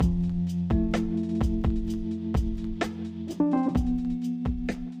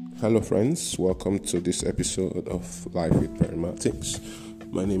Hello, friends. Welcome to this episode of Life with Perry Martins.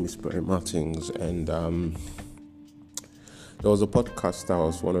 My name is Perry Martins, and there was a podcast I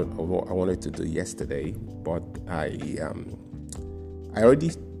wanted to do yesterday, but I already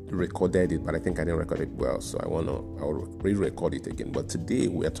recorded it, but I think I didn't record it well, so I'll re-record it again. But today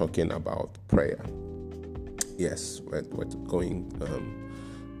we are talking about prayer. Yes, we're going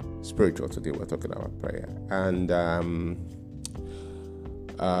spiritual today. We're talking about prayer, and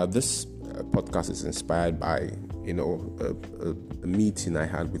this podcast is inspired by a meeting I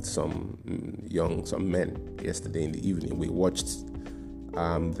had with some men yesterday in the evening. We watched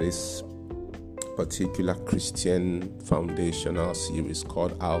this particular Christian foundational series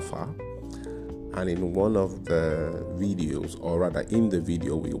called Alpha, and in one of the videos, or rather in the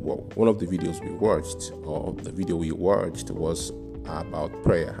video one of the videos we watched, or the video we watched, was about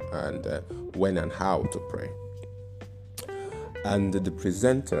prayer and when and how to pray. And the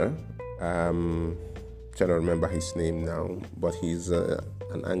presenter, trying to remember his name now, but he's an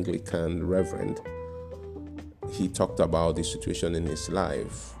Anglican reverend. He talked about the situation in his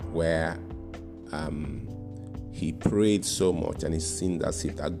life where he prayed so much and it seemed as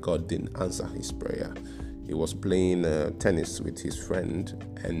if that God didn't answer his prayer. He was playing tennis with his friend,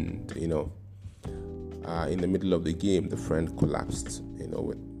 and in the middle of the game, the friend collapsed,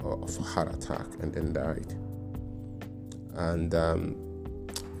 of a heart attack, and then died. And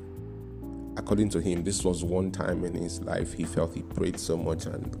according to him, this was one time in his life he felt he prayed so much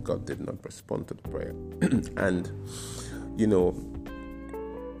and God did not respond to the prayer. And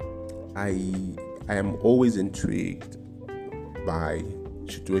I am always intrigued by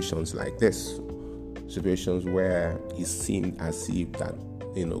situations like this, situations where it seemed as if that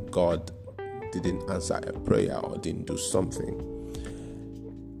God didn't answer a prayer or didn't do something.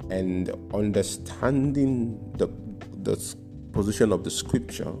 And understanding the position of the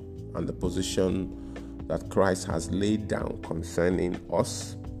scripture and the position that Christ has laid down concerning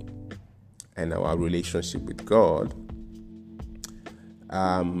us and our relationship with God,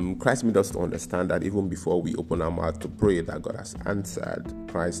 Christ made us to understand that even before we open our mouth to pray that God has answered.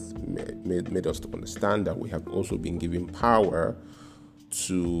 Christ made us to understand that we have also been given power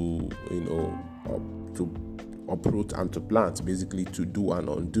to uproot and to plant, basically to do and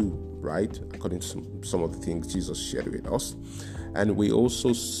undo, right? According to some of the things Jesus shared with us. And we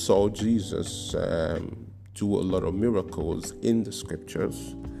also saw Jesus do a lot of miracles in the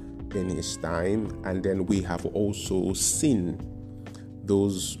scriptures in his time, and then we have also seen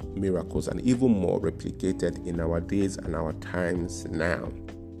those miracles and even more replicated in our days and our times now.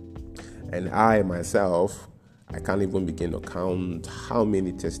 And I myself, I can't even begin to count how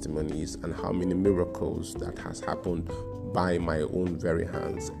many testimonies and how many miracles that has happened by my own very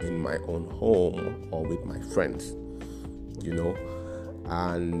hands in my own home or with my friends,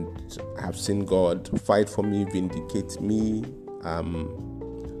 and I have seen God fight for me, vindicate me,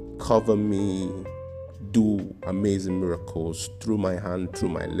 cover me, do amazing miracles through my hand, through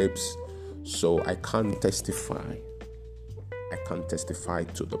my lips. So I can testify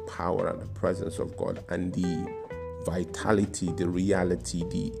to the power and the presence of God and the vitality, the reality,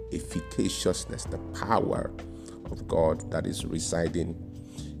 the efficaciousness, the power of God that is residing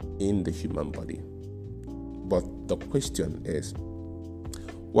in the human body. But the question is,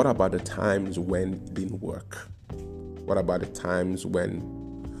 what about the times when it didn't work? What about the times when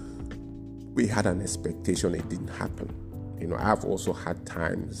we had an expectation it didn't happen? I've also had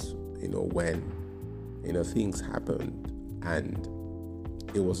times, when, things happened and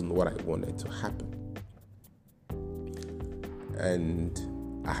it wasn't what I wanted to happen. And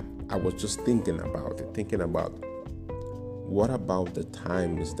I was just thinking about what about the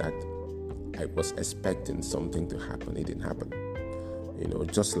times that I was expecting something to happen, it didn't happen.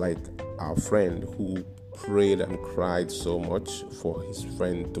 Just like our friend who prayed and cried so much for his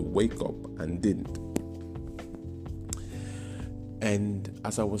friend to wake up and didn't. And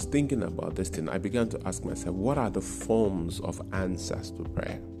as I was thinking about this thing, I began to ask myself, what are the forms of answers to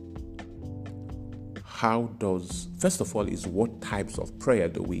prayer? First of all, is what types of prayer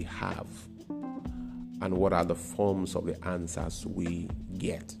do we have? And what are the forms of the answers we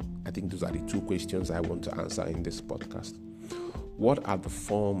get? I think those are the two questions I want to answer in this podcast. What are the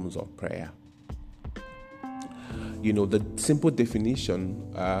forms of prayer? The simple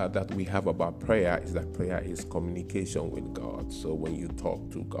definition that we have about prayer is that prayer is communication with God. So when you talk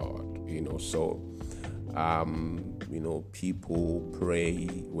to God, people pray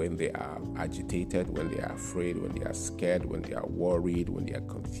when they are agitated, when they are afraid, when they are scared, when they are worried, when they are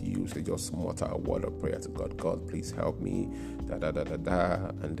confused. They just mutter a word of prayer to God. God, please help me,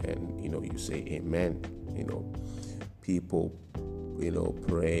 and then, you say amen. People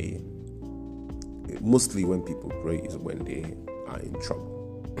pray. Mostly when people pray is when they are in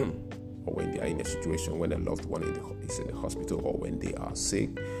trouble or when they are in a situation when a loved one is in the hospital, or when they are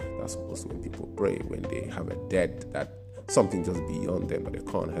sick. That's mostly when people pray. When they have a debt, that something just beyond them, but they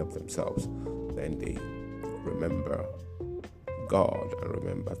can't help themselves, then they remember God and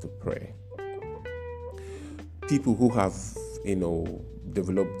remember to pray. People who have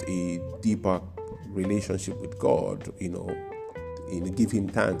developed a deeper relationship with God, give him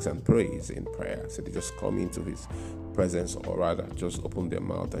thanks and praise in prayer. So they just come into his presence, or rather just open their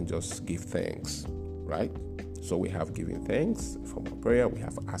mouth and just give thanks, right? So we have giving thanks, a form of prayer. We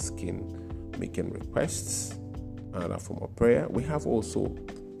have asking, making requests, another form of prayer. We have also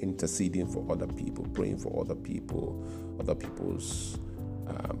interceding for other people, praying for other people, other people's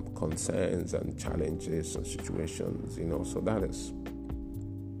concerns and challenges and situations, so that is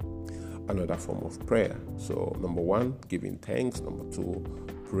another form of prayer. So number one, giving thanks. Number two,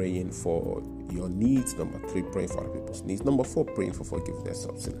 praying for your needs. Number three, praying for other people's needs. Number four, praying for forgiveness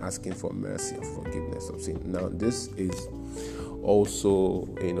of sin, asking for mercy and forgiveness of sin. Now, this is also,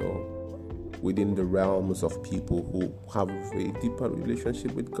 within the realms of people who have a deeper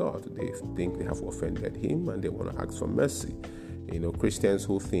relationship with God. They think they have offended him and they want to ask for mercy. Christians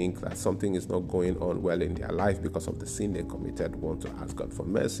who think that something is not going on well in their life because of the sin they committed want to ask God for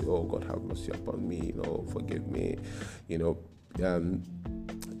mercy. Oh, God, have mercy upon me, forgive me.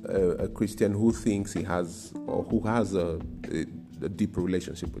 A Christian who thinks he has, or who has a deeper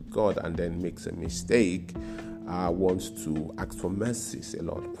relationship with God and then makes a mistake, wants to ask for mercy. Say,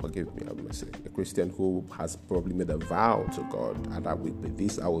 Lord, forgive me, have mercy. A Christian who has probably made a vow to God, and I will be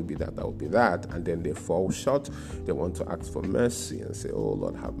this, I will be that, I will be that, and then they fall short. They want to ask for mercy and say, oh,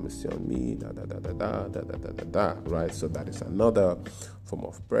 Lord, have mercy on me, right? So that is another form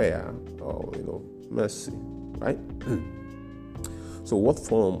of prayer, or, mercy, right? So what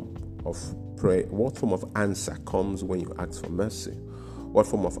form of prayer, what form of answer comes when you ask for mercy? What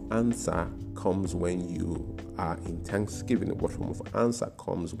form of answer comes when you are in thanksgiving? What form of answer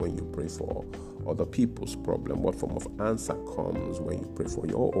comes when you pray for other people's problem? What form of answer comes when you pray for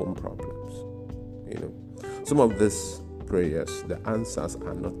your own problems? Some of these prayers, the answers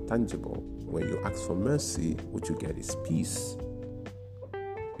are not tangible. When you ask for mercy, what you get is peace.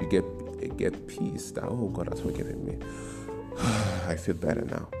 You get peace that, oh, God has forgiven me. I feel better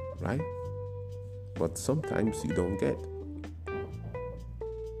now, right? But sometimes you don't get.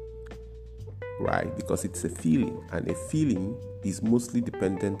 Right? Because it's a feeling, and a feeling is mostly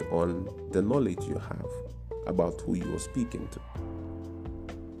dependent on the knowledge you have about who you are speaking to.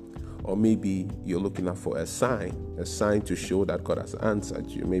 Or maybe you're looking out for a sign to show that God has answered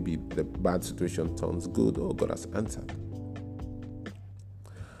you. Maybe the bad situation turns good, or God has answered.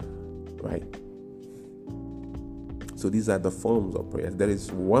 Right? So these are the forms of prayer. There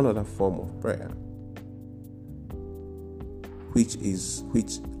is one other form of prayer, which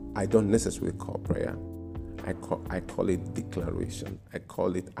I don't necessarily call prayer. I call it declaration. I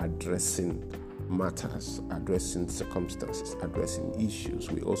call it addressing matters, addressing circumstances, addressing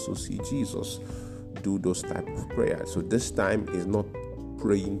issues. We also see Jesus do those type of prayers. So this time is not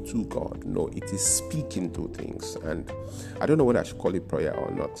praying to God. No, it is speaking to things. And I don't know whether I should call it prayer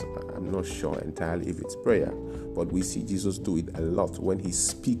or not. I'm not sure entirely if it's prayer. But we see Jesus do it a lot when he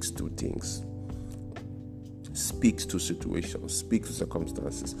speaks to things, speaks to situations, speaks to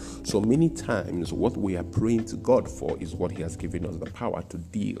circumstances. So many times what we are praying to God for is what he has given us the power to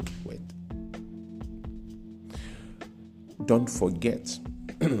deal with. Don't forget,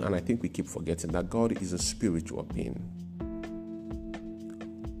 and I think we keep forgetting, that God is a spiritual being.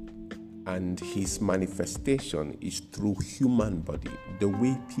 And his manifestation is through human body. The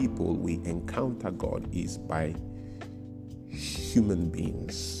way people we encounter God is by human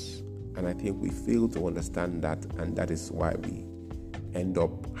beings. And I think we fail to understand that, and that is why we end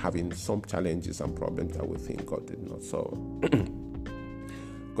up having some challenges and problems that we think God did not solve.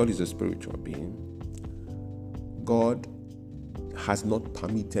 God is a spiritual being. God has not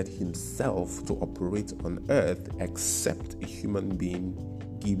permitted himself to operate on earth except a human being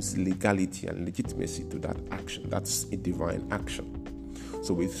gives legality and legitimacy to that action. That's a divine action.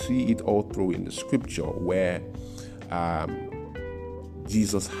 So we see it all through in the scripture where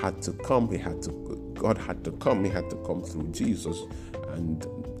Jesus had to come. God had to come. He had to come through Jesus, and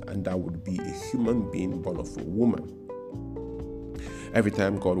that would be a human being born of a woman. Every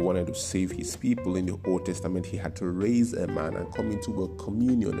time God wanted to save his people in the Old Testament, he had to raise a man and come into a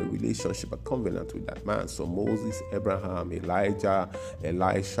communion, a relationship, a covenant with that man. So Moses, Abraham, Elijah,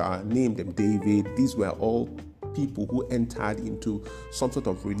 Elisha, name them, David, these were all people who entered into some sort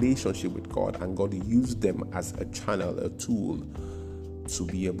of relationship with God, and God used them as a channel, a tool to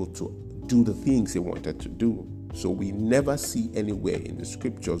be able to do the things he wanted to do. So we never see anywhere in the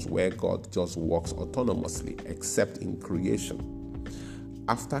scriptures where God just works autonomously, except in creation.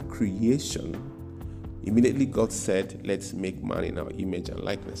 After creation, immediately God said, let's make man in our image and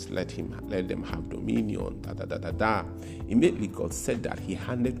likeness. Let them have dominion. Immediately God said that, he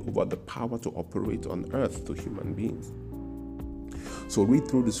handed over the power to operate on earth to human beings. So read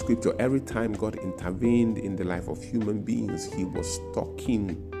through the scripture. Every time God intervened in the life of human beings, he was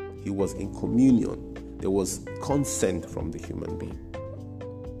talking, he was in communion. There was consent from the human being.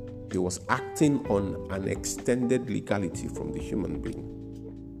 He was acting on an extended legality from the human being,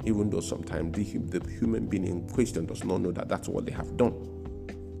 even though sometimes the human being in question does not know that that's what they have done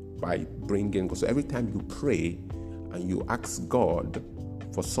by bringing God. So every time you pray and you ask God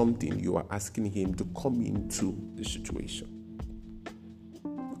for something, you are asking him to come into the situation.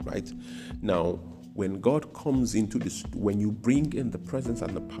 Right? Now, when God comes into this, when you bring in the presence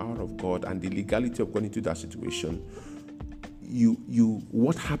and the power of God and the legality of God into that situation,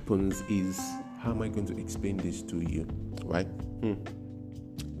 what happens is, how am I going to explain this to you? Right?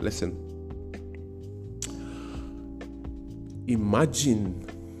 Listen. Imagine.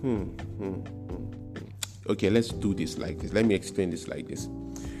 Okay, let's do this like this. Let me explain this like this.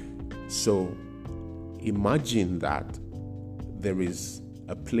 So, imagine that there is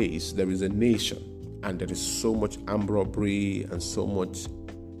a place, there is a nation, and there is so much armed robbery and so much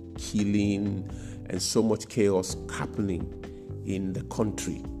killing and so much chaos happening in the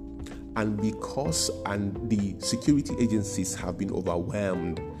country. And the security agencies have been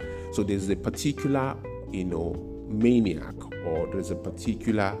overwhelmed. So there's a particular, maniac, or there's a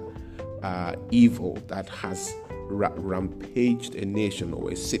particular evil that has rampaged a nation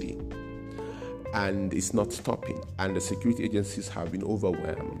or a city. And it's not stopping. And the security agencies have been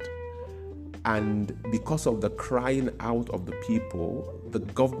overwhelmed. And because of the crying out of the people, the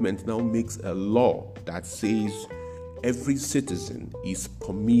government now makes a law that says every citizen is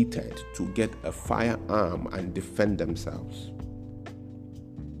permitted to get a firearm and defend themselves.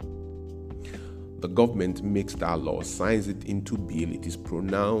 The government makes that law, signs it into bill. It is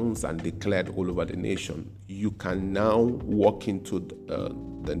pronounced and declared all over the nation. You can now walk into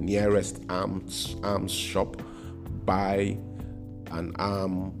the nearest arms shop, buy an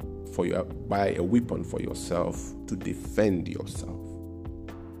arm buy a weapon for yourself to defend yourself.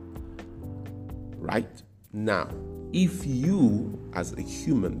 Right? Now, if you, as a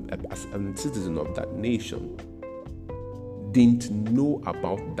human, as a citizen of that nation, didn't know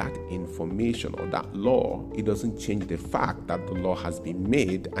about that information or that law, it doesn't change the fact that the law has been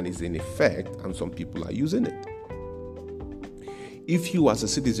made and is in effect, and some people are using it. If you, as a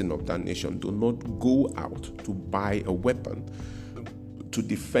citizen of that nation, do not go out to buy a weapon to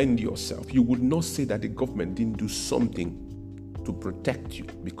defend yourself, you would not say that the government didn't do something to protect you,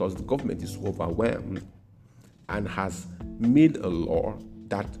 because the government is overwhelmed and has made a law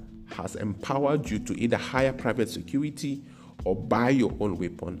that has empowered you to either hire private security or buy your own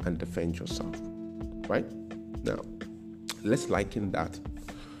weapon and defend yourself. Right? Now, let's liken that.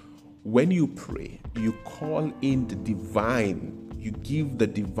 When you pray, you call in the divine, you give the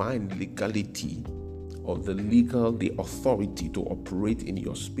divine legality or the authority to operate in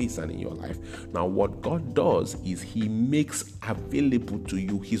your space and in your life. Now, what God does is he makes available to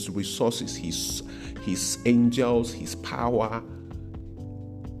you his resources, his angels, his power.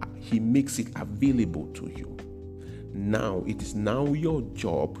 He makes it available to you. Now, it is now your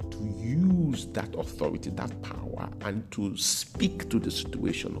job to use that authority, that power, and to speak to the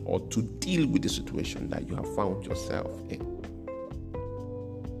situation or to deal with the situation that you have found yourself in.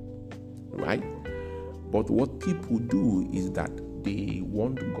 Right? But what people do is that they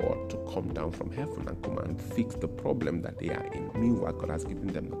want God to come down from heaven and come and fix the problem that they are in. Meanwhile, God has given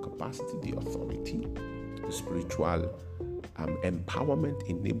them the capacity, the authority, the spiritual empowerment,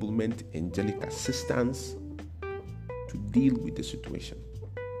 enablement, angelic assistance to deal with the situation.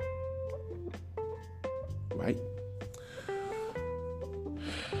 Right?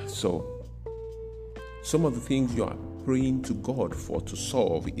 So, some of the things you are praying to God for to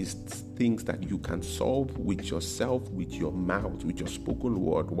solve is things that you can solve with yourself, with your mouth, with your spoken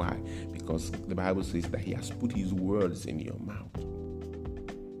word. Why? Because the Bible says that he has put his words in your mouth.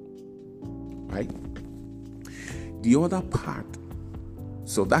 Right? The other part,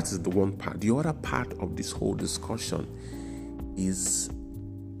 so that is the one part. The other part of this whole discussion is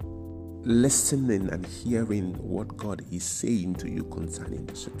listening and hearing what God is saying to you concerning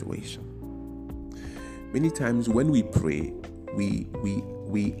the situation. Many times when we pray, we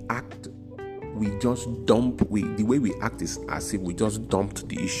act, the way we act is as if we just dumped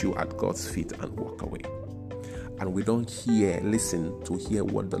the issue at God's feet and walk away. and we don't listen to hear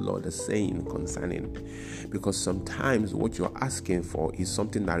what the Lord is saying concerning it. Because sometimes what you're asking for is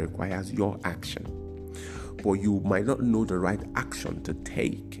something that requires your action, but you might not know the right action to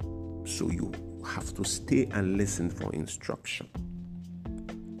take. So you have to stay and listen for instruction.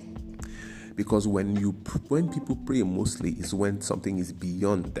 Because when people pray, mostly is when something is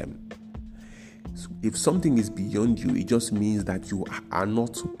beyond them. So if something is beyond you, it just means that you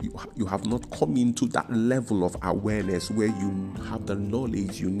have not come into that level of awareness where you have the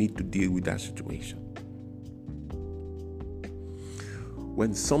knowledge you need to deal with that situation.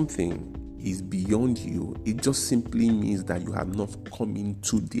 When something is beyond you, it just simply means that you have not come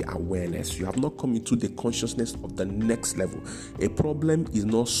into the awareness. You have not come into the consciousness of the next level. A problem is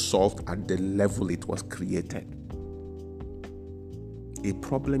not solved at the level it was created. A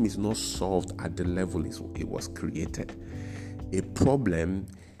problem is not solved at the level it was created. A problem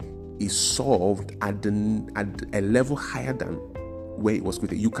is solved at a level higher than where it was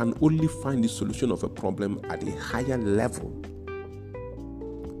created. You can only find the solution of a problem at a higher level,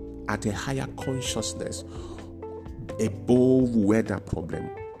 at a higher consciousness above where that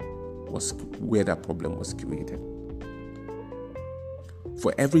problem was created.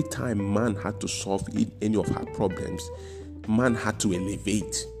 For every time man had to solve any of her problems, man had to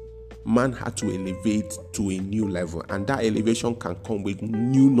elevate. Man had to elevate to a new level, and that elevation can come with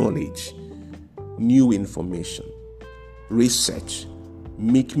new knowledge, new information, research,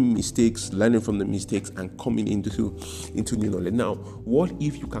 making mistakes, learning from the mistakes, and coming into new knowledge. Now, what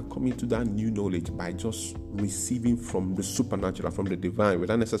if you can come into that new knowledge by just receiving from the supernatural, from the divine,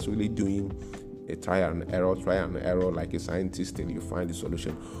 without necessarily doing a trial and error like a scientist till you find the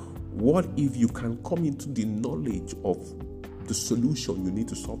solution? What if you can come into the knowledge of the solution you need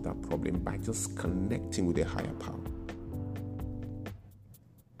to solve that problem by just connecting with a higher power?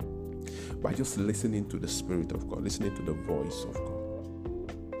 By just listening to the Spirit of God, listening to the voice of God.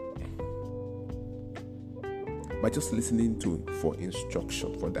 By just listening for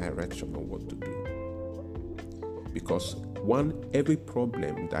instruction, for direction on what to do. Because every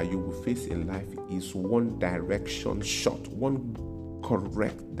problem that you will face in life is one direction short, one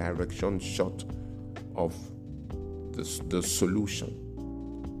correct direction short of the solution.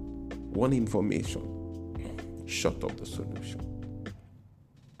 One information short of the solution.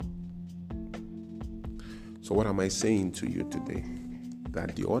 So what am I saying to you today?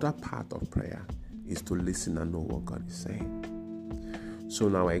 That the other part of prayer is to listen and know what God is saying. So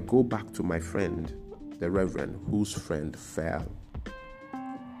now I go back to my friend, the Reverend, whose friend fell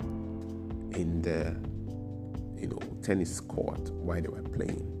in the tennis court while they were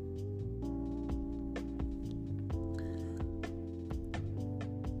playing.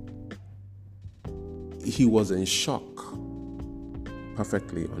 He was in shock.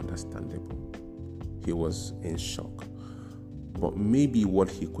 Perfectly understandable. He was in shock. But maybe what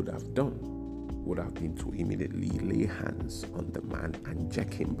he could have done would have been to immediately lay hands on the man and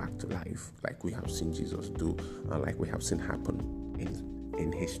jack him back to life, like we have seen Jesus do and like we have seen happen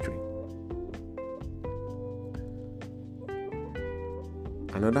in history.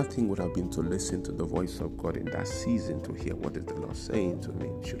 Another thing would have been to listen to the voice of God in that season to hear what is the Lord saying to me.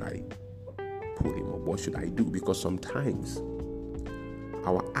 Should I pull him up? What should I do? Because sometimes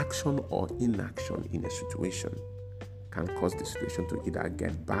our action or inaction in a situation can cause the situation to either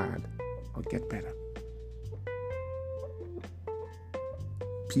get bad or get better.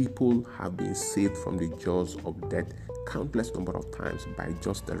 People have been saved from the jaws of death countless number of times by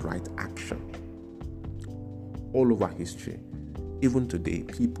just the right action. All over history, even today,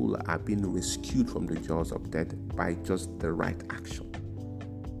 people are being rescued from the jaws of death by just the right action.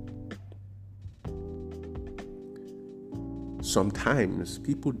 Sometimes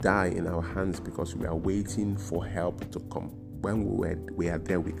people die in our hands because we are waiting for help to come. When we are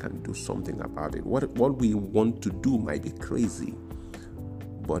there, we can do something about it. What we want to do might be crazy,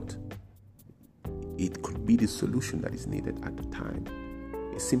 but it could be the solution that is needed at the time.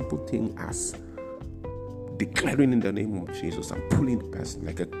 A simple thing as declaring in the name of Jesus and pulling the person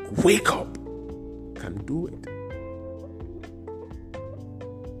like a wake up can do it.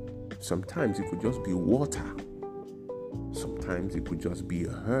 Sometimes it could just be water. Sometimes it could just be a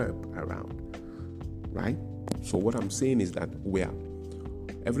herb around, right? So what I'm saying is that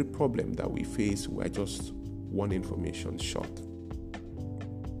every problem that we face, we're just one information short.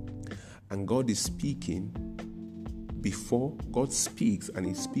 And God is speaking before, God speaks and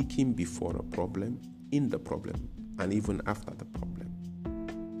He's speaking before a problem, in the problem, and even after the problem.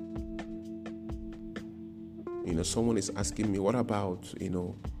 Someone is asking me, what about,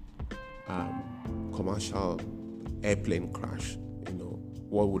 commercial airplane crash?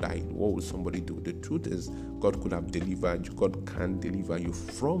 What would somebody do? The truth is, God could have delivered you. God can deliver you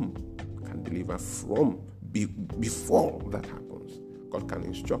from before that happens. God can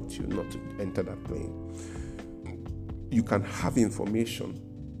instruct you not to enter that plane. You can have information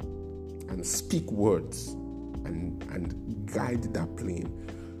and speak words and guide that plane.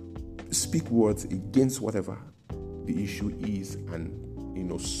 Speak words against whatever the issue is, and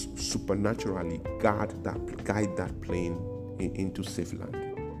supernaturally guide that plane into safe land.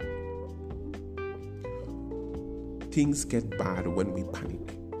 Things get bad when we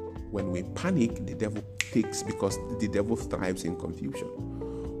panic. When we panic, the devil takes, because the devil thrives in confusion.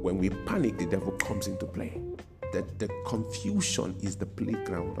 When we panic, the devil comes into play. The confusion is the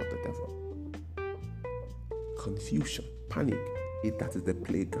playground of the devil. Confusion, panic, that is the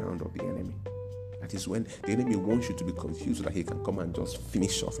playground of the enemy. That is when the enemy wants you to be confused so that he can come and just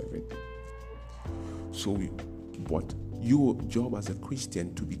finish off everything. So, but your job as a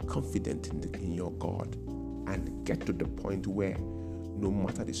Christian to be confident in your God and get to the point where no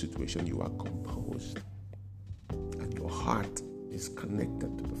matter the situation, you are composed and your heart is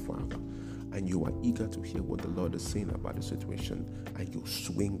connected to the Father, and you are eager to hear what the Lord is saying about the situation, and you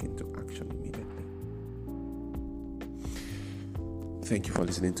swing into action immediately. Thank you for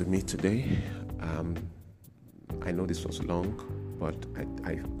listening to me today. I know this was long, but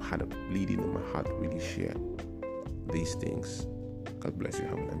I had a leading in my heart to really share these things. God bless you.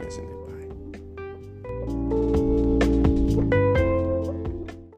 Have an amazing day. Bye.